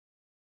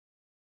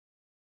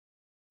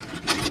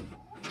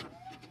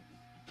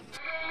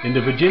In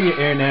the Virginia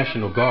Air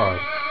National Guard,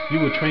 you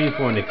will train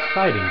for an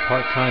exciting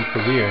part-time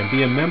career and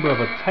be a member of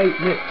a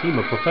tight-knit team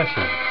of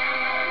professionals.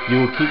 You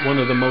will keep one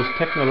of the most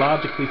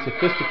technologically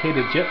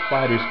sophisticated jet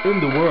fighters in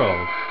the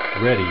world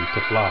ready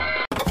to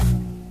fly.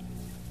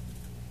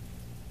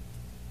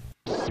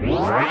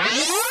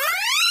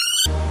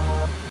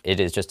 It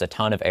is just a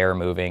ton of air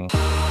moving.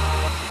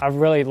 I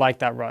really like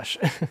that rush.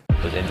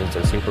 Those engines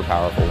are super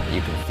powerful.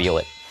 You can feel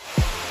it.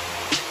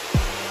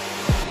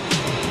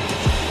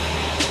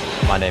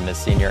 My name is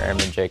Senior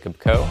Airman Jacob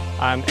Coe.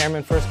 I'm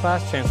Airman First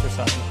Class Chancellor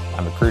Sutton.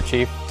 I'm a crew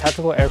chief.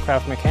 Tactical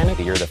aircraft mechanic.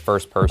 You're the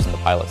first person the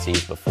pilot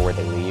sees before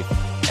they leave,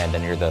 and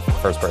then you're the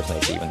first person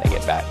they see when they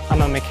get back.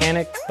 I'm a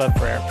mechanic, but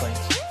for airplanes.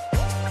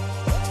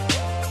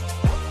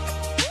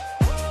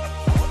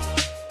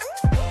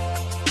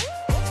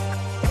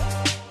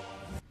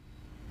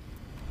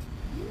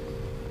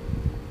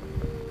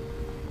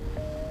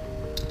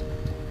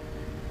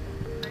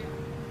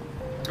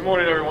 Good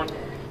morning, everyone.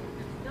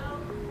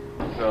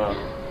 It's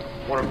a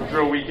wonderful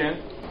drill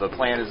weekend. The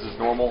plan is as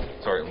normal.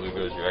 Sergeant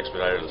Lugo is your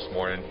expediter this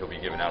morning. He'll be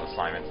giving out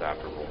assignments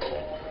after roll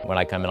call. When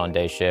I come in on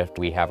day shift,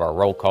 we have our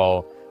roll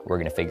call. We're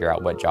going to figure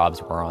out what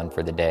jobs we're on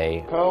for the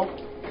day. Coe,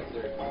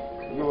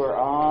 you are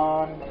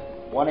on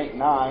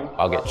 189.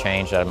 I'll get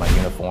changed out of my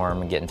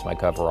uniform and get into my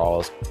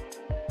coveralls.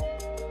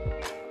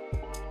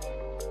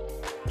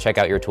 Check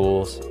out your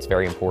tools. It's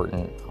very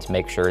important to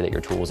make sure that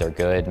your tools are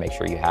good, make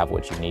sure you have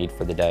what you need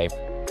for the day.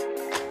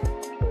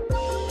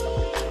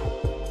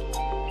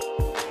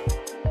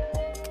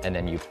 And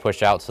then you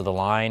push out to the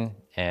line,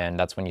 and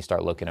that's when you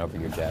start looking over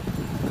your jet.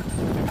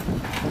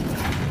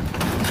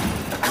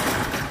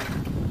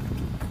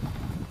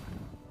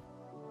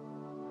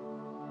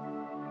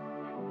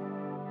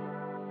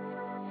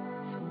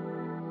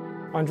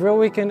 On drill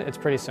weekend, it's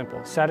pretty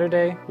simple.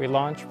 Saturday, we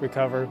launch,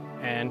 recover,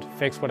 and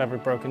fix whatever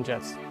broken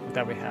jets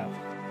that we have.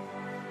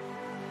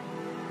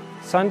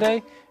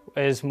 Sunday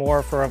is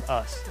more for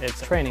us.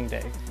 It's training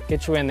day.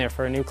 Get you in there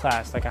for a new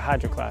class, like a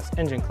hydro class,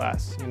 engine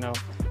class,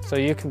 so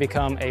you can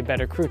become a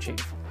better crew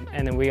chief.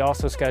 And then we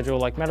also schedule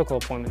like medical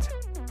appointments.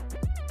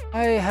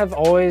 I have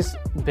always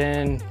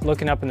been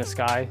looking up in the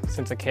sky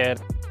since a kid.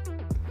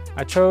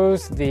 I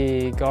chose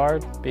the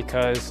Guard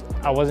because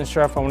I wasn't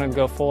sure if I wanted to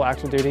go full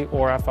active duty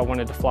or if I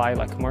wanted to fly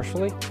like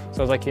commercially. So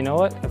I was like, you know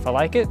what, if I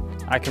like it,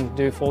 I can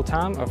do full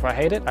time, or if I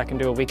hate it, I can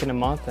do a week and a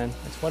month, and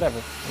it's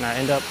whatever. And I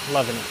end up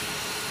loving it.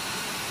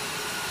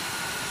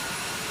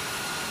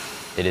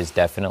 It is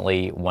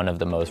definitely one of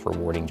the most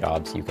rewarding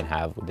jobs you can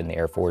have within the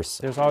Air Force.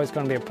 There's always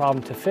going to be a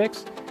problem to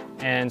fix,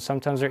 and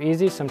sometimes they're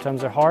easy,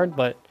 sometimes they're hard,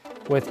 but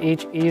with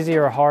each easy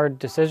or hard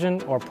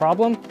decision or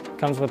problem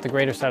comes with the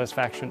greater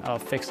satisfaction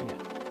of fixing it.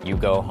 You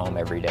go home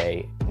every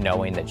day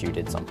knowing that you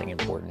did something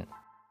important.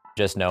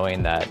 Just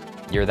knowing that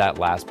you're that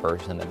last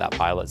person that that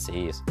pilot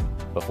sees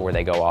before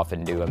they go off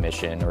and do a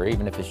mission, or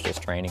even if it's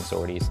just training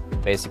sorties.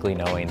 Basically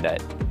knowing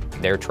that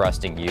they're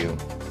trusting you,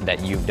 that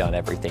you've done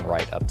everything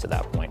right up to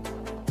that point.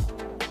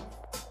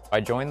 I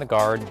joined the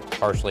Guard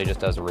partially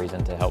just as a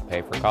reason to help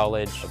pay for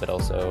college, but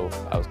also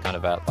I was kind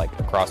of at like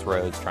a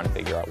crossroads trying to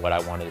figure out what I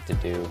wanted to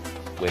do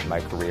with my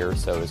career,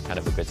 so it was kind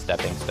of a good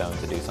stepping stone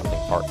to do something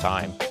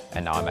part-time,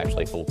 and now I'm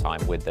actually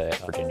full-time with the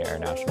Virginia Air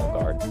National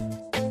Guard.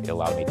 It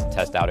allowed me to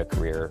test out a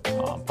career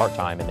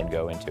part-time and then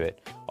go into it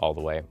all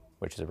the way,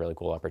 which is a really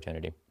cool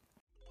opportunity.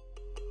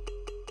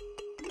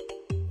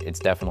 It's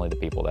definitely the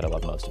people that I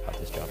love most about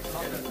this job.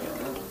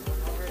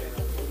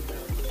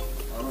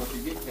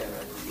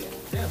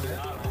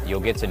 You'll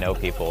get to know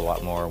people a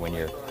lot more when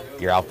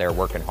you're out there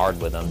working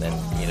hard with them than,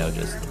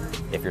 just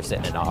if you're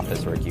sitting in an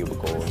office or a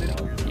cubicle,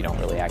 you don't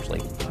really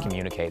actually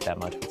communicate that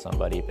much with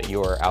somebody, but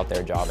you're out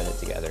there jobbing it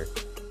together.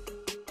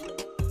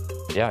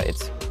 Yeah,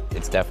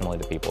 it's definitely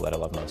the people that I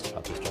love most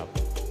about this job.